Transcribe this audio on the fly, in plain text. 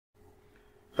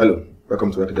Hello,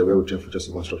 welcome to Ekidel, where we train future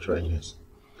civil and structural engineers.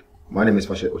 My name is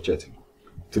Fashe Ochet.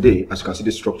 Today, as you can see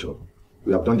this structure,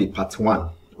 we have done the part 1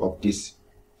 of this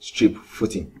strip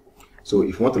footing. So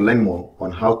if you want to learn more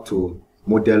on how to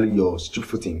model your strip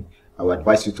footing, I would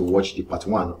advise you to watch the part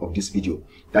 1 of this video.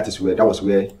 That was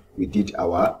where we did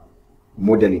our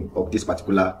modeling of this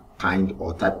particular kind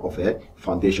or type of a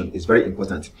foundation. Is very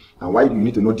important. And why you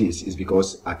need to know this is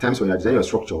because at times when you are designing your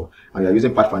structure and you are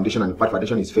using part foundation and the part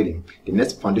foundation is failing, the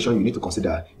next foundation you need to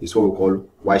consider is what we call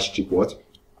wide strip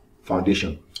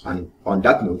foundation. And on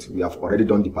that note, we have already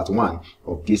done the part 1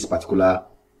 of this particular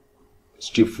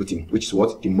strip footing, which is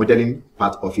the modeling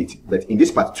part of it. But in this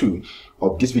part 2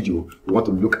 of this video, we want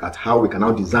to look at how we can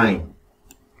now design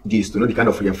this to know the kind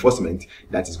of reinforcement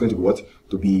that is going to be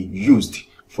to be used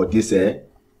for this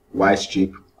wide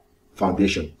strip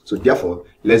foundation. So therefore,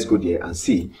 let's go there and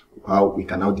see how we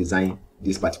can now design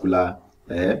this particular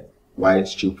wide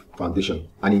strip foundation.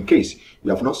 And in case you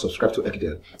have not subscribed to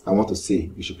Ekidel, I want to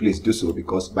say you should please do so,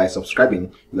 because by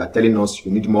subscribing, you are telling us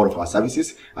you need more of our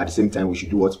services. At the same time, we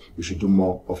should do we should do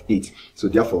more of it. So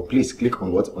therefore, please click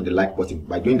on on the like button.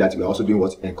 By doing that, we are also doing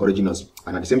encouraging us.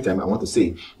 And at the same time, I want to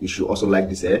say you should also like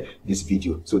this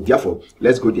video. So therefore,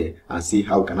 let's go there and see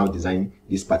how we can now design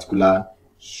this particular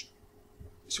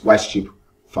wide strip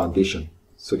foundation.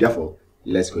 So therefore,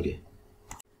 let's go there.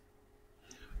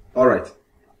 All right.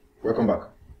 Welcome back.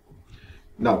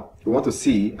 Now, we want to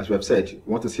see, as we have said,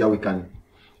 we want to see how we can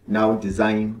now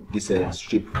design this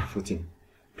strip footing.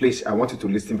 Please, I want you to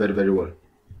listen very, very well,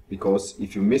 because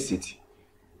if you miss it,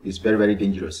 it's very, very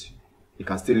dangerous. It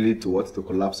can still lead to to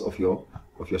collapse of your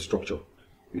structure.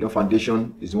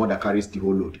 Foundation is the one that carries the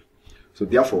whole load. So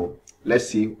therefore, let's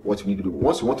see what we need to do.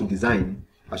 Once we want to design,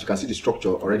 as you can see the structure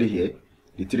already here,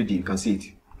 the 3D, you can see it.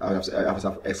 As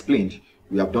I've explained,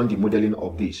 we have done the modeling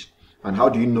of this. And how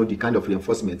do you know the kind of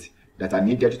reinforcement that are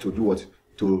needed to do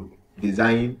to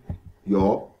design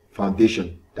your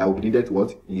foundation that will be needed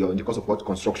in the course of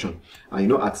construction?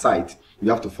 And at site,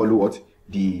 you have to follow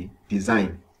the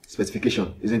design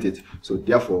specification, isn't it? So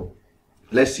therefore,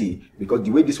 let's see, because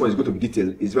the way this one is going to be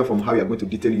detailed is different from how you are going to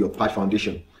detail your part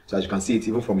foundation. So as you can see it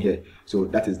even from here. So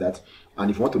that is that.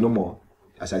 And if you want to know more,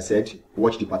 as I said,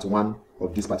 watch the part 1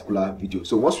 of this particular video.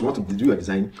 So once you want to do your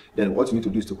design, then what you need to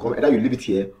do is to come, either you leave it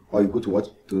here or you go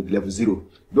to level 0.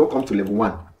 Don't come to level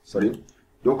 1. Sorry.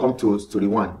 Don't come to story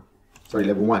 1. Sorry,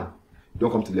 level 1.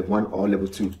 Don't come to level 1 or level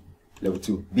 2. Level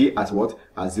 2. Be at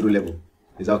at 0 level.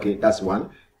 Is that okay? That's 1.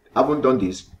 Haven't done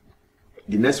this.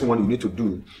 The next one you need to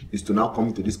do is to now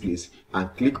come to this place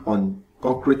and click on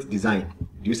concrete design.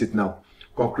 Do you see it now?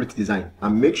 Concrete design.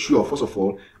 And make sure, first of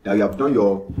all, that you have done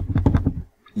your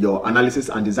analysis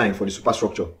and design for the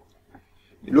superstructure.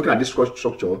 Looking at this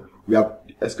structure, we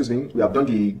have done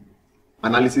the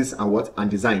analysis and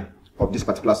design of this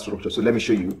particular structure. So let me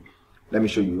show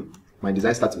you my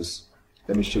design status.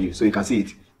 Let me show you so you can see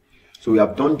it. So we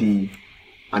have done the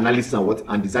analysis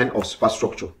and design of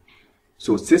superstructure.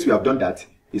 So since we have done that,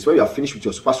 it's when you are finished with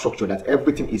your superstructure that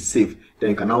everything is safe. Then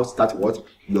you can now start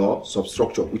your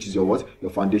substructure, which is your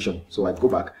foundation. So I go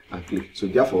back and click. So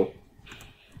therefore,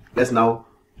 let's now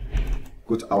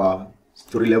go to our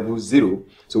story level 0,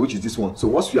 so which is this one. So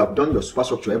once you have done your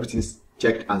superstructure, everything is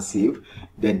checked and saved,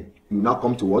 then you now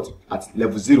come to at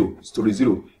level 0, story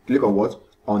 0. Click on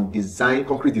on design,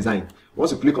 concrete design.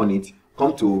 Once you click on it,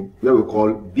 come to where we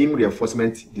call beam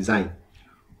reinforcement design.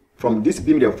 From this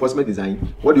beam reinforcement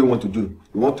design, what do you want to do?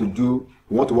 We want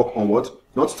to work on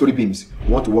not story beams.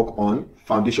 We want to work on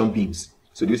foundation beams.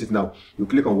 So do you see it now? You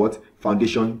click on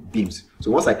foundation beams.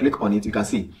 So once I click on it, you can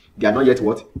see they are not yet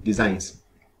designs.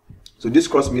 So this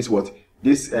cross means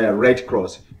this red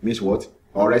cross means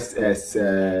or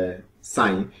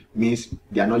sign means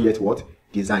they are not yet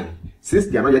design. Since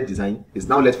they are not yet design, it's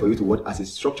now left for you to as a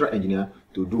structural engineer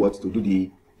to do to do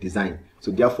the design.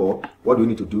 So therefore, what do you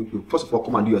need to do? You first of all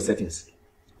come and do your settings.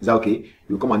 Is that okay?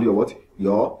 You come and do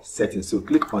your settings. So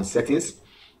click on settings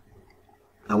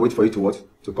and wait for it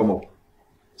to come up.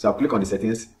 So I'll click on the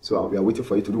settings. So we are waiting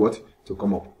for you to do to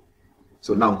come up.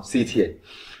 So now see it here.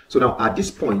 So now at this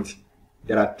point,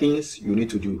 there are things you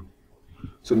need to do.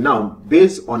 So now,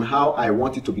 based on how I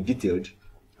want it to be detailed,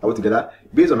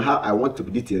 based on how I want it to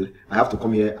be detailed, I have to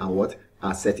come here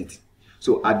and set it.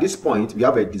 So at this point, we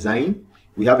have a design,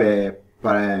 we have a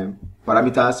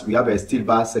parameters, we have a steel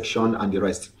bar section and the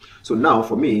rest. So now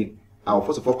for me, I'll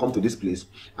first of all come to this place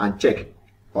and check,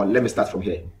 or let me start from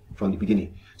here, from the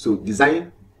beginning. So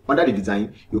design, under the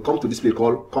design, you come to this place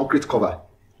called concrete cover.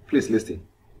 Please listen.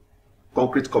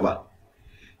 Concrete cover.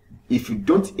 If you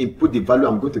don't input the value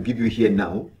I'm going to give you here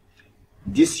now,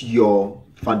 your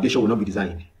foundation will not be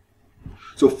designed.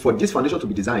 So for this foundation to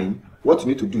be designed, what you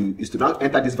need to do is to now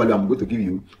enter this value I'm going to give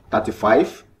you,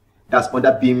 35. That's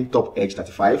under beam top edge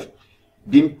 35,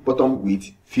 beam bottom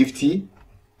width 50.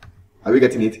 Are we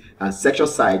getting it? And section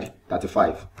side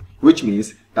 35, which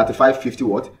means 35, 50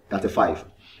 what? 35.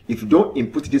 If you don't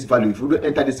input this value, if you don't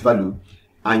enter this value,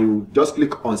 and you just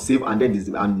click on save and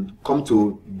then and come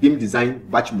to beam design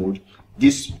batch mode,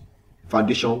 this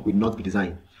foundation will not be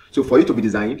designed. So for it to be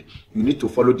designed, you need to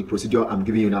follow the procedure I'm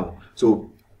giving you now.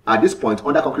 So at this point,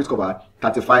 under concrete cover,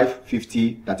 35,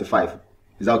 50, 35.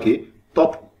 Is that okay?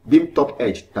 Beam top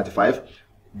edge 35,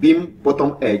 beam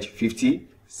bottom edge 50,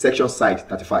 section side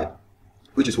 35,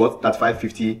 which is what? 35,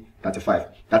 50, 35.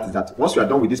 That is that. Once we are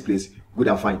done with this place, good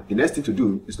and fine. The next thing to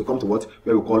do is to come to what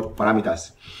we call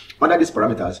parameters. Under these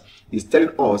parameters, is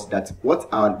telling us that what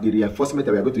are the reinforcement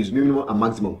that we are going to use, minimum and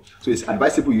maximum. So it's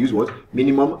advisable you use what?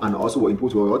 Minimum, and also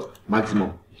input what?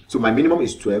 Maximum. So my minimum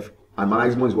is 12 and my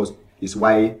maximum is what? Is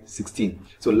Y16.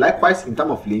 So likewise, in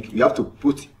terms of link, you have to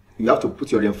put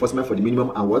your reinforcement for the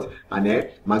minimum and what? And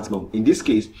a maximum. In this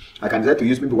case, I can decide to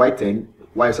use maybe Y8 and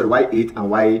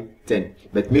Y10,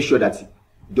 but make sure that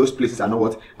those places are not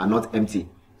what? Are not empty.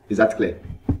 Is that clear?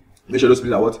 Make sure those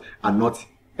places are what? Are not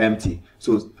empty.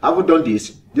 So having done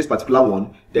this particular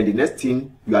one, then the next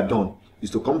thing you are done is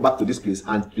to come back to this place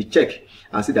and recheck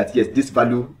and see that yes, this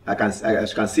value, as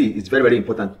you can see, it's very, very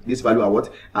important. This value are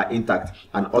what? Are intact.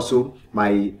 And also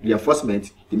my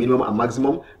reinforcement, the minimum and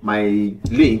maximum, my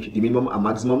link, the minimum and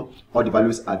maximum, all the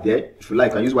values are there. If you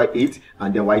like, you can use Y8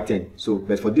 and then Y10. So,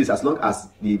 but for this, as long as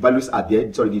the values are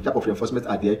there, sorry, the type of reinforcement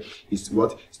are there, is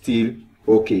what? Still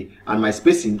okay. And my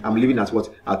spacing, I'm leaving at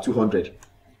what? At 200.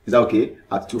 Is that okay?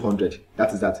 At 200.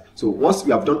 That is that. So once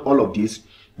we have done all of this,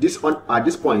 at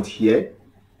this point here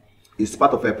is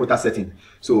part of a Prota setting,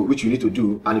 so which you need to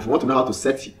do. And if you want to know how to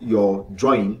set your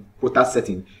drawing Prota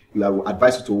setting, I will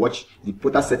advise you to watch the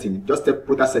Prota setting, just the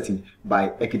Prota setting by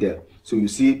Ekidel. So you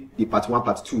see the part 1,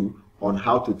 part 2 on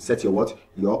how to set your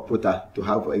your Prota to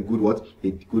have a good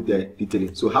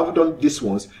detailing. So having done these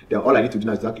ones, then all I need to do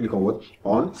now is to click on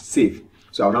on save.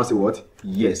 So I'll now say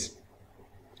yes.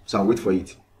 So I'll wait for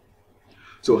it.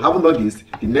 So having done this,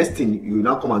 the next thing you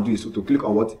now come and do is to click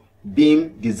on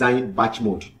beam design batch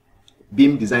mode.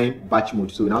 Beam design batch mode.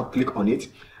 So you now click on it,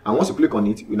 and once you click on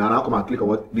it, you now come and click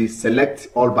on the select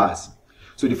all bars.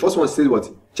 So the first one says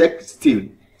check still,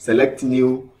 select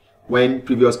new when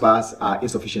previous bars are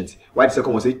insufficient. While the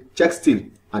second one says check still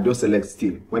and don't select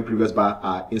still when previous bars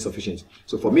are insufficient.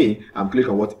 So for me, I'm clicking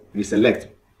on reselect.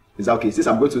 Is that okay? Since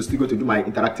I'm still going to do my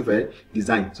interactive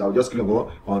design, so I'll just click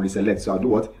on reselect. So I'll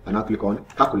do and I'll click on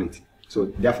calculate. So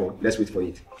therefore, let's wait for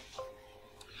it.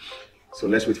 So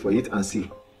let's wait for it and see.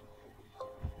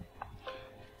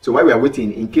 So while we are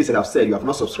waiting, in case that I've said you have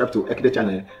not subscribed to Ekidel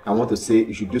channel, I want to say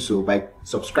you should do so. By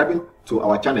subscribing to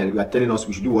our channel, you are telling us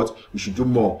we should do we should do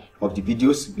more of the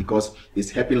videos, because it's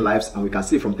helping lives, and we can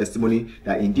see from testimony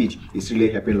that indeed it's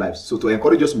really helping lives. So to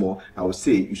encourage us more, I would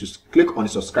say you should click on the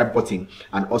subscribe button,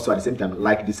 and also at the same time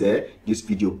like this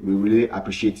video. We really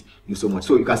appreciate you so much.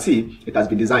 So you can see it has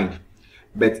been designed,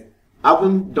 but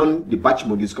having done the batch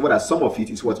mode, you discover that some of it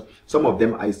is some of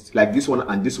them are like this one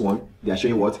and this one, they are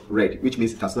showing red, which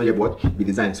means it has not yet been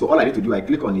designed. So all I need to do, I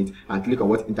click on it and click on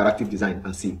interactive design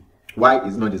and see why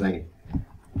it's not designing.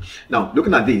 Now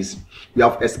looking at this, we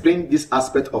have explained this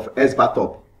aspect of S-bar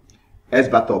top,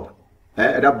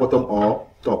 either bottom or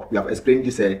top. We have explained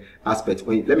this aspect.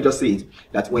 Let me just say it,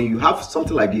 that when you have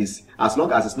something like this, as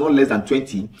long as it's not less than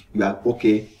 20, you are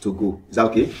okay to go. Is that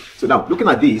okay? So now looking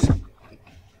at this,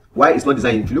 why it's not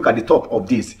designed, if you look at the top of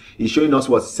this, it's showing us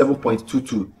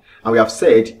 7.22, and we have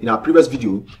said in our previous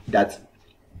video that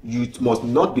you must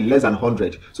not be less than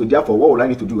 100. So therefore, what will I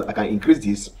need to do? I can increase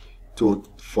this to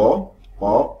 4,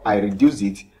 or I reduce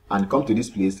it and come to this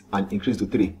place and increase to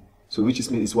 3. So which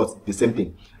means it's the same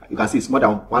thing. You can see it's more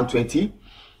than 120,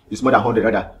 it's more than 100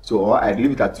 rather. So or I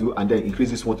leave it at 2 and then increase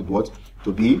this one to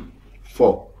to be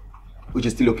 4, which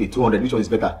is still okay. 200, which one is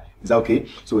better? Is that okay?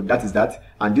 So that is that.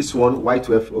 And this one,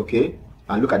 Y12, okay.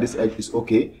 And look at this edge, is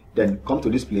okay. Then come to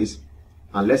this place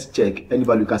and let's check any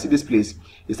value. You can see this place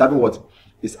is having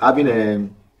It's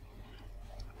having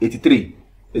 83,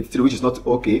 which is not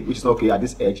okay, at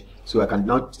this edge. So I can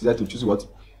now decide to choose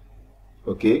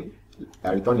okay.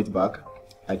 I return it back.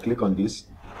 I click on this.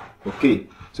 Okay.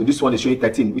 So this one is showing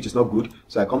 13, which is not good.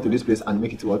 So I come to this place and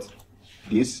make it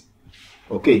this.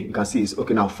 Okay, you can see it's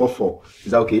okay now, 4.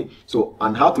 Is that okay? So,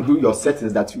 and how to do your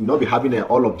settings that you will not be having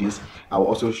all of this, I will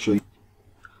also show you.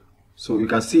 So you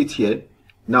can see it here.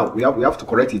 Now we have to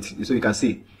correct it. So you can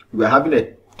see we are having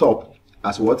a top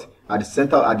as at the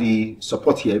center, at the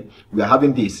support here. We are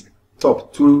having this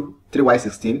top 2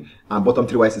 3y16 and bottom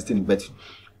 3y16, but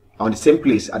on the same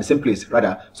place, at the same place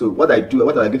rather. So what I'm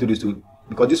going to do is to,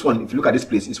 because this one, if you look at this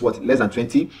place, is what, less than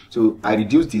 20. So I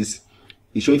reduce this,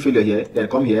 it's showing failure here, then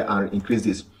come here and increase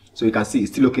this. So you can see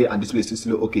it's still okay, and this place is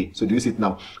still okay. So do you see it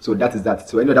now? So that is that.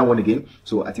 So another one again.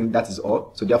 So I think that is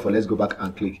all. So therefore, let's go back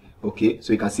and click okay.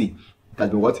 So you can see it has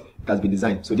been what? It has been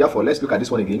designed. So therefore, let's look at this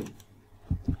one again.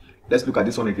 Let's look at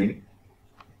this one again.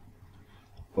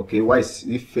 Okay, why is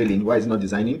it failing? Why is it not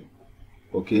designing?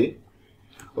 Okay.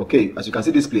 Okay, as you can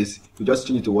see, this place, you just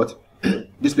change it to what?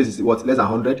 This place is what? Less than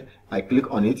 100. I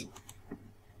click on it.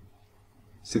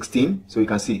 16. So you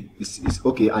can see it's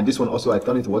okay. And this one also, I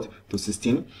turn it to what? To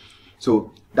 16.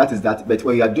 So that is that. But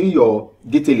when you are doing your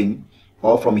detailing,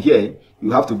 or from here,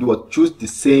 you have to do what? Choose the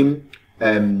same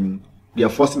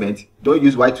reinforcement. Don't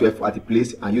use Y12 at a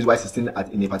place and use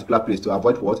Y16 in a particular place to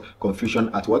avoid what? Confusion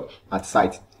at what? At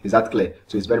site. Is that clear?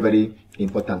 So it's very, very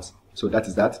important. So that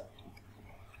is that.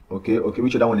 Okay, okay,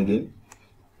 which other one again?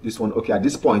 This one. Okay, at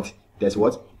this point, there's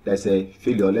what? There's a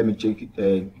failure. Let me check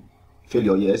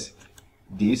failure, yes.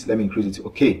 This, let me increase it.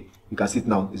 Okay, you can see it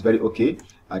now. It's very okay.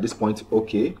 At this point,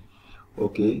 okay.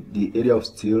 Okay, the area of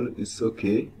steel is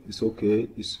okay. It's okay.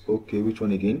 It's okay. Which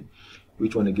one again?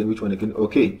 Which one again? Which one again?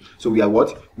 Okay, so we are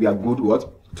what? We are good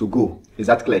what? To go. Is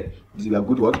that clear? We are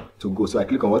good what? To go. So I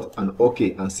click on what? And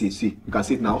okay, and see. You can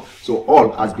see it now. So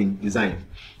all has been designed.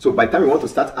 So by the time we want to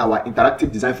start our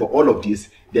interactive design for all of this,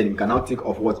 then we can now think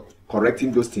of what?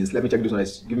 Correcting those things. Let me check this one.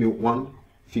 Give me one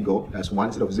figure. That's 1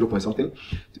 instead of 0 point something.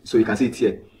 So you can see it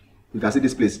here. You can see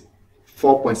this place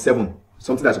 4.7,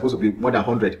 something that's supposed to be more than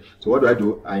 100. So what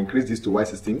do? I increase this to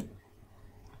Y16.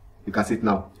 You can see it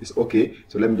now. It's okay.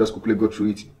 So let me just quickly go through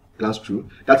it, glance through.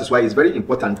 That is why it's very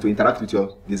important to interact with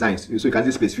your designs. So you can see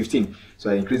this place 15.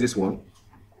 So I increase this one.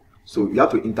 So you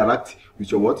have to interact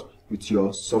with your what? With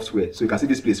your software. So you can see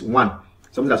this place 1,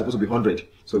 something that's supposed to be 100.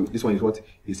 So this one is what?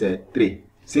 Is a 3.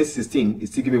 Since 16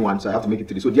 is still giving 1, so I have to make it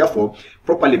 3. So therefore,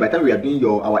 properly, by the time we are doing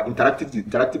our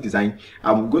interactive design,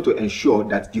 I'm going to ensure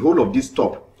that the whole of this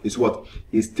top is what?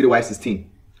 Is 3y16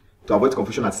 to avoid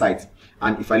confusion at site.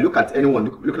 And if I look at anyone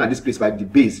looking at this place by the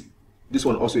base, this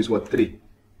one also is what? 3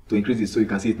 to increase this. So you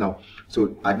can see it now.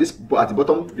 So at the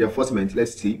bottom reinforcement,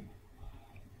 let's see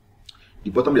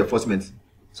the bottom reinforcement.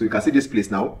 So you can see this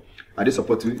place now. At this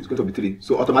support 2 is going to be 3.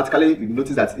 So automatically you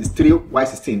notice that it's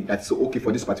 3y16. That's okay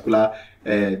for this particular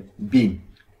beam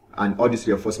and all this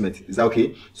reinforcement. Is that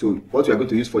okay? So what we are going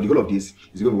to use for the whole of this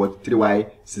is going to be what?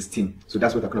 3y16. So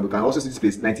that's what I'm going to. We can also see this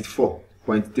place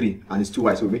 94.3 and it's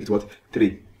 2y. So we make it what?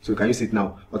 3. So you can use it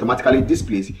now. Automatically this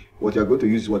place, what you are going to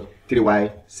use is what?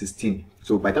 3y16.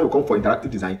 So by the time we come for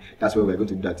interactive design, that's where we're going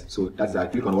to do that. So that's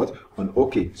that. Click on what? On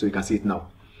OK. So you can see it now.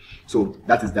 So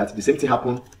that is that. The same thing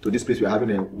happened to this place. We are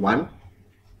having a 1.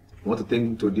 We want to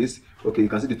think to this. Okay, you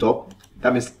can see the top.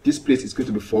 That means this place is going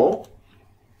to be 4.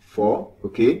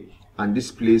 Okay, and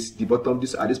this place, the bottom,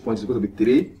 this at this point is going to be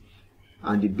 3,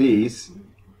 and the base,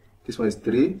 this one is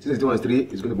 3. Since this one is 3,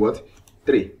 it's going to be what?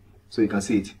 3. So you can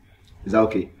see it. Is that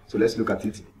okay? So let's look at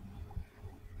it.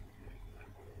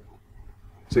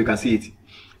 So you can see it.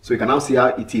 So you can now see how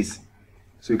it is.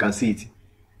 So you can see it.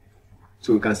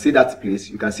 So you can see that place.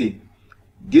 You can see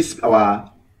this,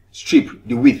 our strip,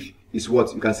 the width is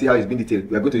what? You can see how it's been detailed.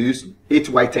 We are going to use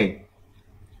 8y10.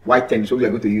 Y10 is what we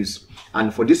are going to use.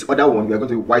 And for this other one, we are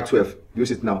going to Y12. Use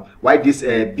it now. Why this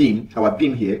beam? Our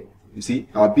beam here, you see,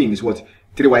 our beam is what?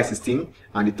 3y16,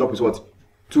 and the top is what?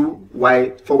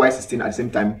 4y16 at the same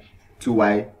time,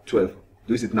 2y12.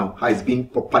 Use it now. How it's being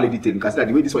properly detailed. You can see that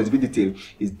the way this one is being detailed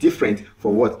is different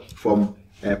from what? From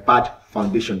pad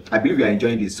foundation. I believe you are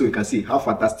enjoying this, so you can see how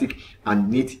fantastic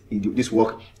and neat this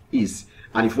work is.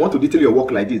 And if you want to detail your work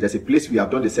like this, there's a place we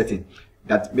have done the setting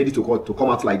that made it to come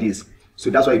out like this. So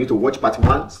that's why you need to watch part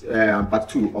 1 and part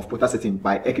 2 of Prota setting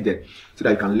by Ekidel, so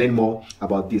that you can learn more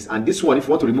about this. And this one, if you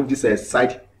want to remove this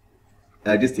side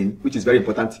this thing, which is very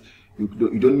important, you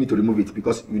don't need to remove it,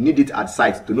 because you need it at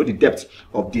site to know the depth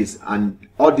of this. And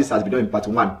all this has been done in part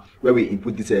 1, where we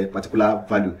input this particular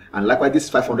value. And likewise, this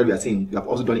 500 we are seeing, we have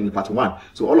also done it in part 1.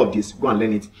 So all of this, go and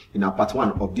learn it in our part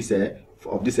 1 of this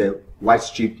white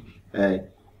strip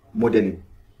modeling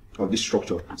of this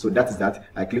structure. So that is that.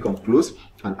 I click on close,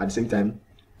 and at the same time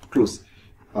close.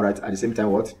 All right, at the same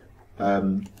time what?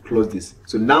 Close this.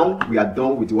 So now we are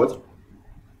done with what?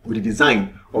 With the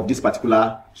design of this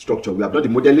particular structure. We have done the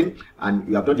modeling and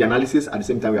we have done the analysis. At the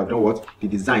same time, we have done what? The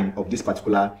design of this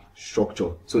particular structure.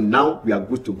 So now we are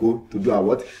good to go to do our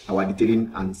what? Our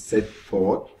detailing and set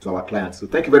forward to our clients. So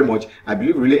thank you very much. I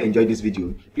believe you really enjoyed this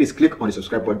video. Please click on the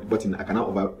subscribe button. I cannot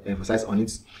overemphasize on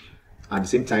it. At the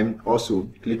same time, also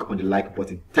click on the like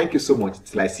button. Thank you so much.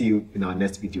 Till I see you in our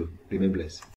next video. Remain blessed.